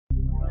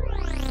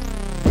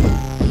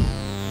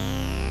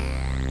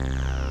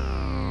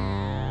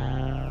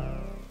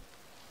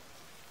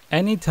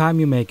Anytime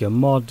you make a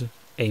mod,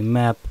 a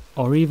map,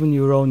 or even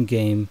your own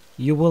game,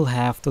 you will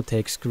have to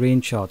take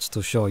screenshots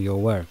to show your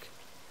work.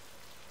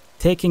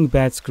 Taking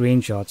bad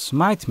screenshots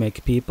might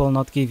make people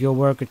not give your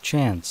work a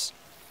chance.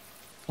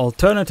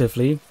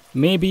 Alternatively,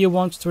 maybe you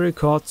want to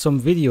record some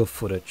video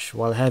footage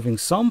while having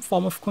some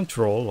form of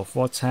control of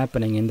what's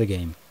happening in the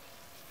game.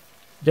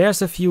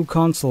 There's a few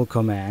console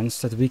commands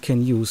that we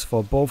can use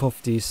for both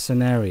of these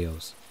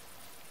scenarios.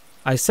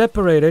 I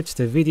separated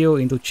the video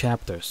into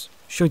chapters,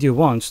 should you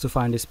want to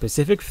find a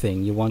specific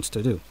thing you want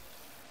to do.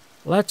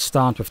 Let's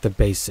start with the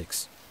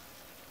basics.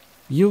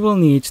 You will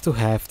need to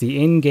have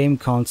the in-game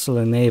console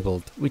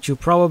enabled, which you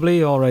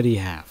probably already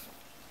have.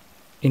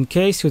 In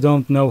case you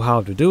don't know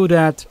how to do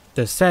that,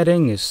 the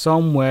setting is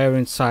somewhere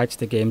inside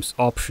the game's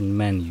option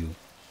menu.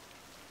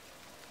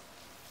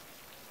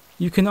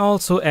 You can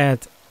also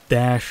add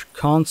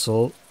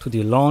 -console to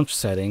the launch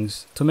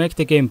settings to make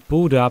the game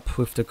boot up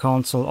with the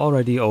console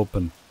already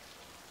open.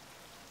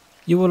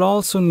 You will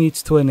also need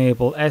to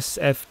enable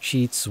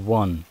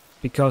sfcheats1,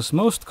 because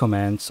most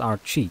commands are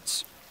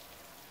cheats.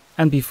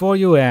 And before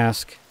you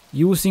ask,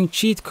 using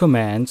cheat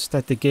commands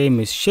that the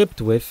game is shipped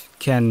with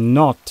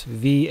cannot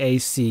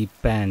VAC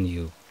ban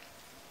you.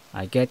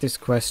 I get this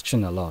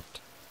question a lot.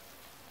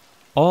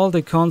 All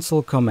the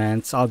console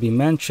commands I'll be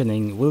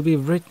mentioning will be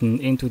written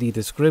into the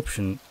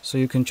description, so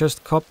you can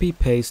just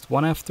copy-paste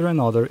one after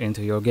another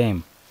into your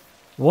game.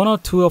 One or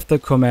two of the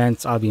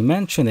commands I'll be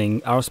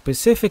mentioning are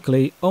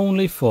specifically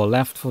only for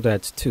Left 4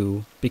 Dead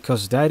 2,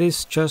 because that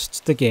is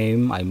just the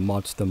game I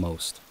mod the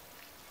most.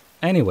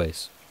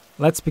 Anyways,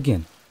 let's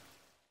begin.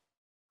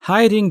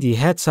 Hiding the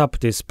heads-up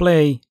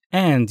display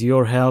and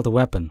your HUD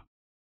weapon.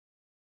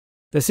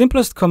 The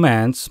simplest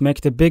commands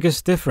make the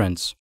biggest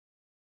difference.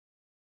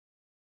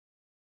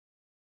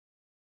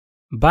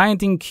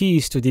 Binding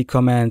keys to the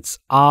commands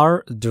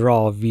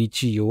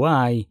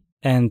rdrawVGUI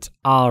and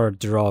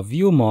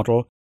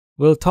rdrawViewModel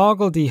will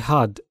toggle the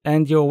HUD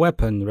and your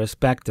weapon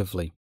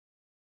respectively.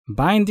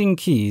 Binding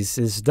keys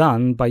is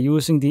done by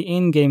using the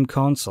in-game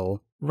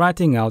console,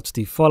 writing out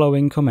the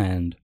following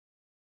command: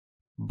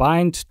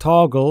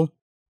 Bindtoggle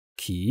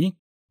key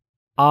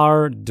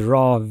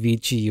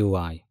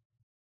rdrawVGUI,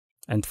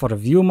 and for the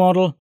view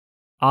model,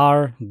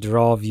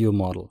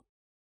 rdrawViewModel.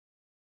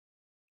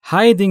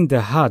 Hiding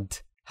the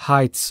HUD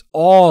hides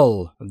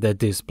all the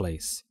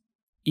displays,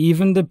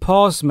 even the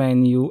pause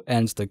menu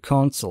and the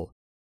console.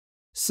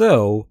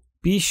 So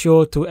be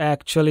sure to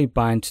actually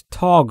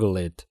Bindtoggle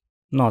it,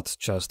 not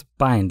just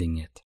binding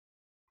it.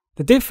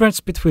 The difference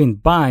between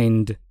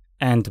bind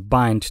and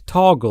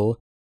Bindtoggle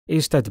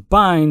is that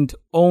bind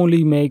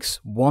only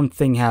makes one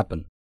thing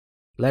happen.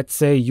 Let's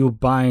say you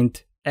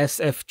bind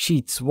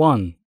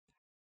sfcheats1.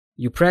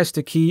 You press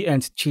the key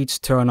and cheats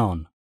turn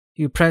on.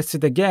 You press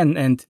it again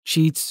and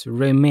cheats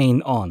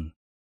remain on.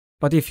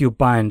 But if you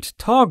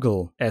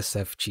Bindtoggle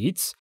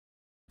sfcheats,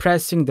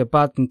 pressing the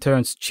button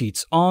turns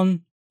cheats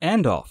on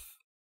and off.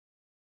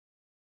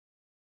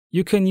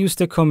 You can use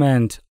the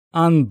command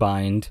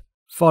unbind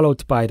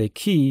followed by the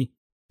key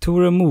to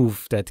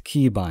remove that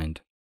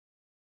keybind.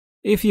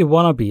 If you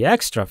wanna be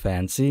extra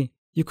fancy,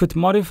 you could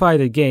modify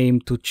the game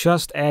to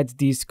just add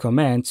these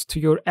commands to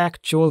your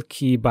actual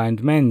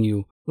keybind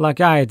menu,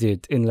 like I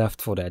did in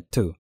Left 4 Dead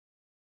 2.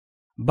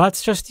 But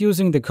just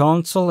using the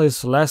console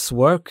is less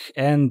work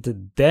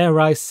and, dare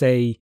I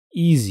say,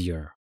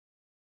 easier.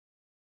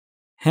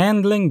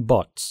 Handling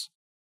bots.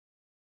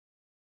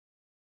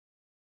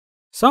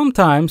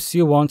 Sometimes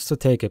you want to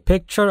take a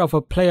picture of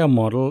a player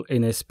model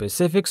in a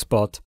specific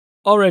spot,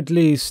 or at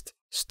least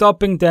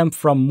stopping them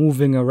from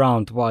moving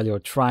around while you're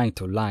trying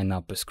to line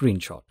up a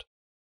screenshot.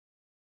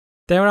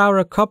 There are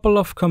a couple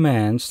of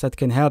commands that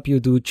can help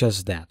you do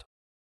just that.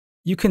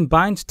 You can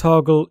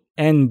Bindtoggle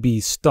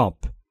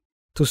nbstop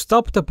to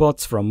stop the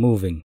bots from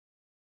moving.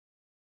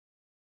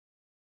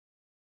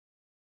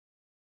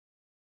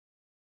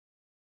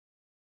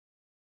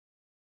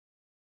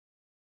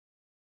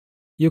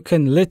 You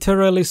can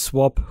literally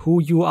swap who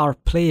you are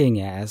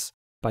playing as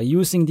by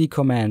using the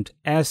command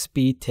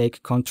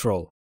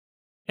sbtakecontrol,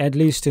 at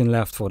least in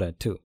Left 4 Dead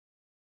 2.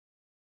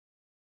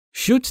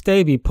 Should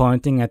they be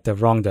pointing at the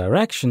wrong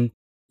direction,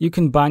 you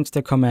can bind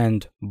the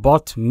command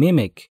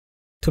botmimic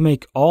to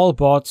make all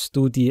bots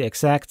do the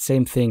exact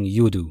same thing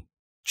you do.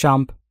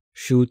 Jump,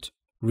 shoot,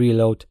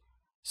 reload,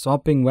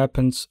 swapping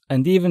weapons,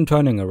 and even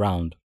turning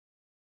around.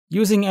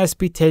 Using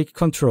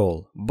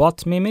sbtakecontrol,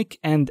 botmimic,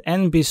 and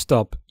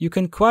nbstop, you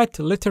can quite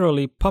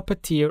literally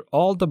puppeteer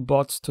all the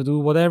bots to do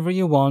whatever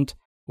you want,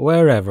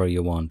 wherever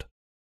you want.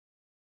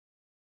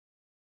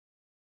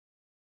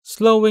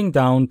 Slowing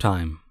down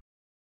time.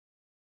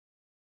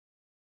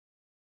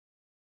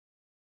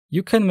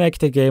 You can make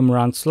the game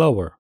run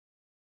slower.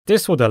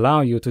 This would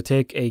allow you to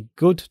take a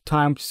good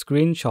timed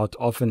screenshot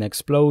of an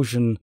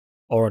explosion,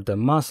 or the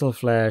muzzle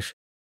flash,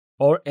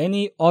 or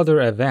any other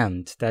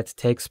event that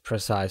takes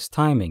precise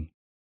timing.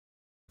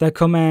 The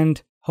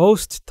command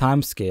host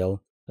timescale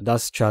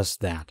does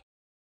just that.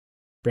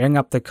 Bring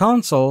up the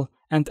console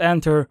and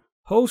enter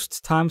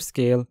host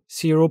timescale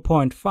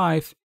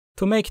 0.5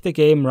 to make the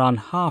game run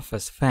half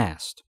as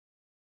fast.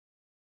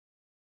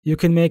 You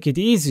can make it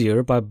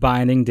easier by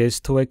binding this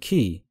to a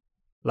key,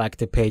 like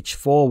the page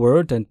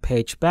forward and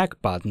page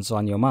back buttons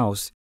on your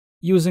mouse,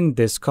 using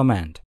this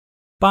command.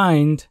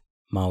 Bind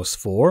mouse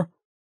 4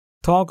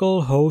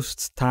 toggle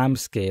host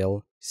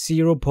timescale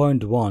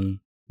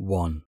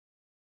 0.11.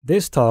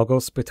 This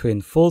toggles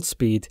between full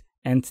speed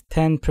and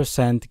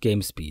 10%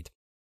 game speed.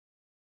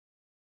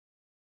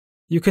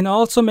 You can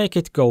also make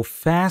it go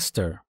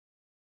faster.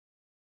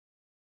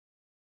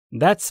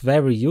 That's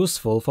very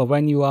useful for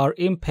when you are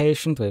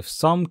impatient with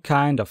some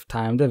kind of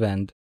timed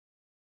event,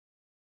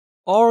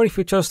 or if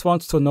you just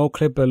want to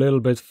noclip a little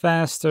bit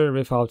faster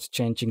without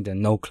changing the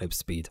noclip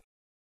speed.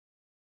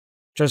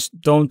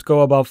 Just don't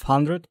go above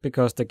 100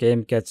 because the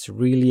game gets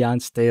really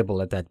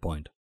unstable at that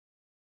point.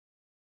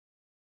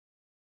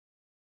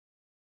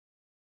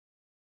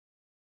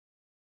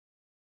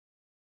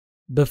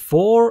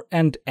 Before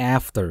and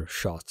after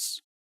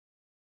shots.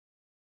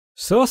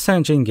 Source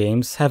Engine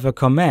games have a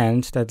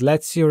command that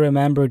lets you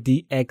remember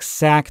the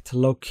exact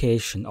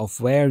location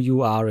of where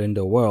you are in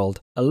the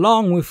world,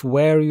 along with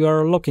where you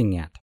are looking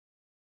at.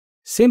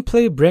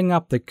 Simply bring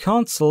up the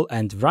console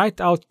and write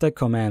out the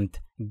command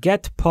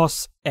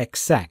Getpos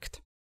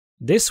exact.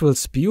 This will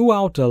spew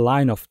out a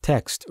line of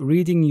text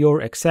reading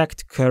your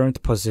exact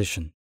current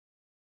position.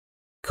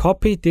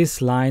 Copy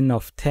this line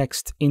of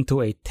text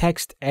into a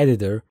text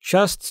editor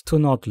just to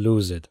not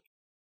lose it.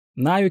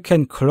 Now you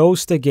can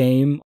close the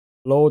game,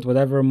 load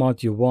whatever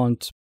mod you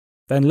want,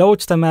 then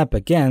load the map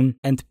again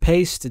and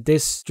paste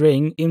this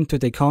string into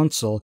the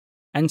console,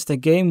 and the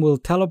game will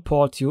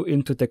teleport you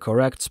into the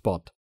correct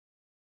spot.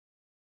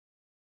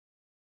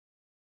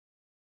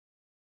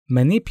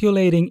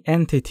 Manipulating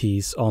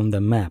entities on the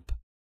map.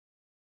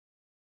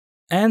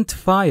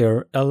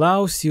 Fire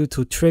allows you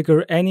to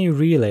trigger any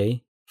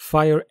relay,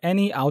 fire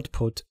any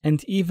output,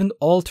 and even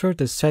alter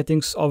the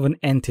settings of an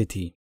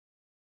entity.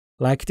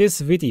 Like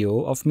this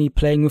video of me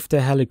playing with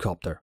the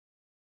helicopter.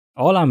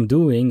 All I'm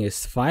doing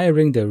is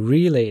firing the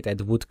relay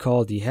that would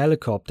call the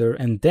helicopter,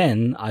 and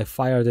then I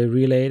fire the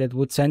relay that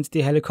would send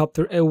the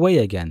helicopter away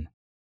again.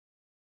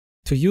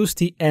 To use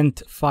the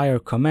end-fire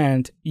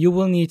command, you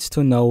will need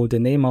to know the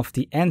name of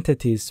the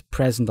entities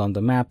present on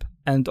the map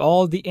and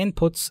all the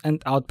inputs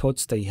and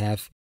outputs they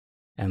have,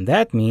 and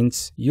that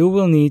means you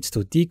will need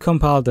to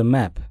decompile the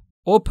map,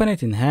 open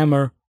it in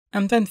Hammer,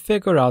 and then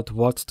figure out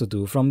what to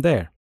do from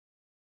there.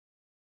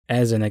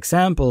 As an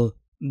example,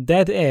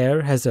 Dead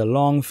Air has a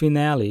long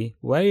finale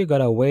where you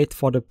gotta wait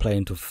for the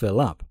plane to fill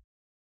up.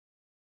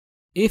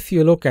 If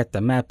you look at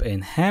the map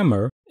in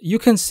Hammer, you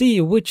can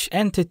see which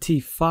entity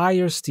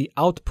fires the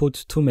output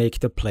to make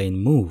the plane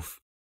move,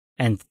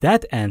 and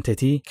that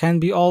entity can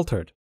be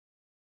altered.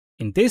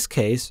 In this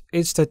case,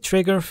 it's the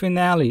trigger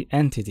finale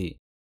entity.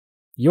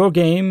 Your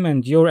game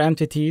and your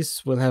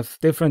entities will have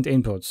different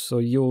inputs, so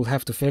you'll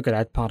have to figure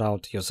that part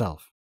out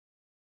yourself.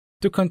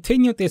 To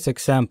continue this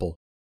example,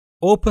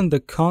 open the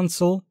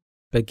console,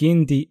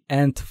 begin the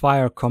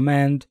end-fire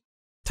command,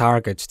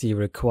 target the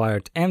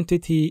required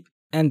entity,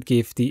 and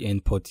give the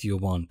input you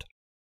want.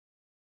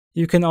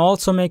 You can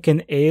also make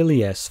an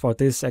alias for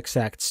this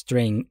exact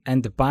string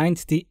and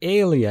bind the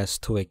alias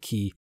to a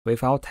key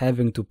without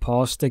having to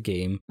pause the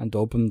game and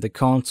open the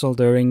console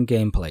during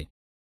gameplay.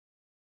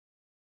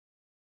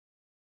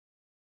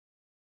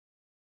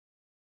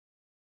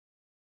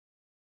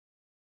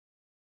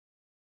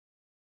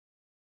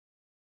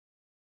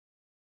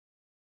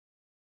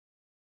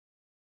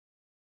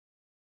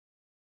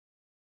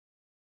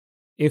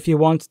 If you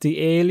want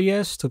the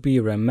alias to be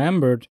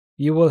remembered,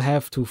 you will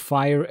have to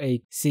fire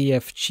a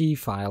CFG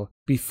file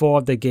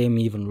before the game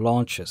even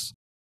launches.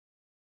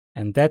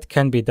 And that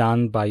can be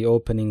done by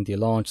opening the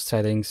launch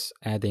settings,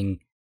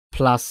 adding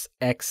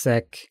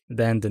 +exec,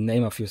 then the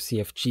name of your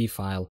CFG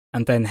file,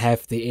 and then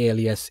have the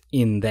alias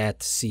in that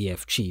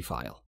CFG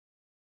file.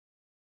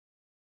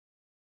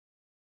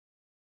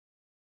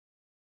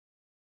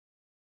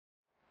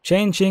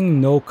 Changing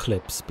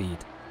noclip speed.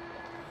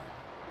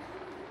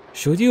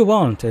 Should you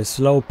want a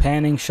slow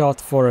panning shot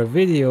for a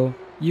video,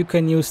 you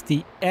can use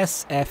the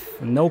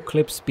SF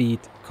noclip speed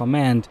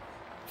command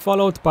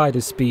followed by the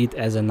speed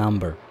as a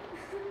number.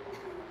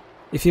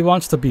 If you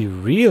want to be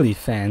really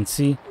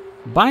fancy,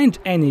 bind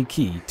any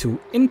key to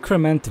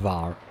increment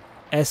var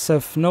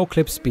SF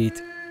noclip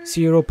speed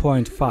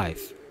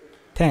 0.5,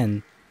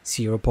 10,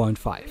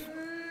 0.5.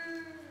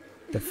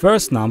 The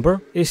first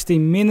number is the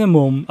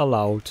minimum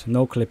allowed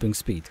noclipping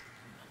speed.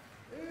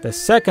 The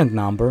second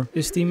number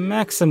is the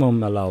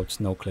maximum allowed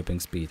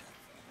noclipping speed.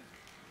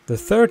 The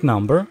third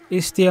number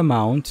is the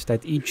amount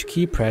that each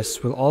key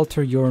press will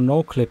alter your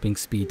noclipping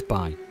speed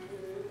by.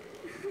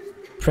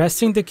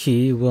 Pressing the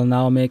key will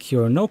now make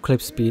your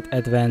noclip speed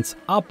advance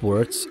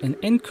upwards in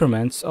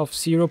increments of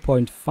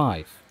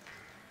 0.5.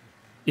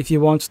 If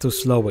you want to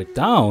slow it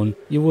down,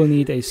 you will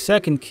need a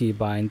second key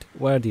bind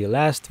where the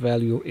last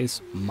value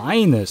is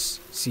minus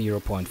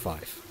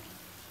 0.5.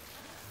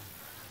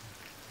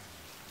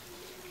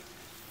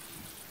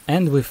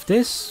 And with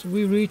this,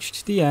 we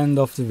reached the end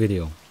of the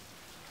video.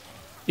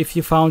 If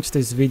you found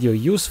this video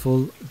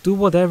useful, do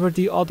whatever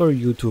the other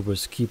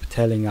YouTubers keep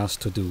telling us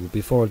to do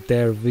before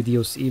their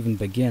videos even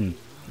begin,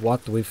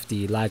 what with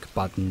the like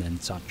button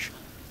and such.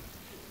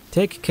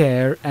 Take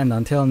care and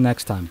until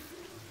next time.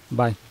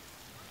 Bye.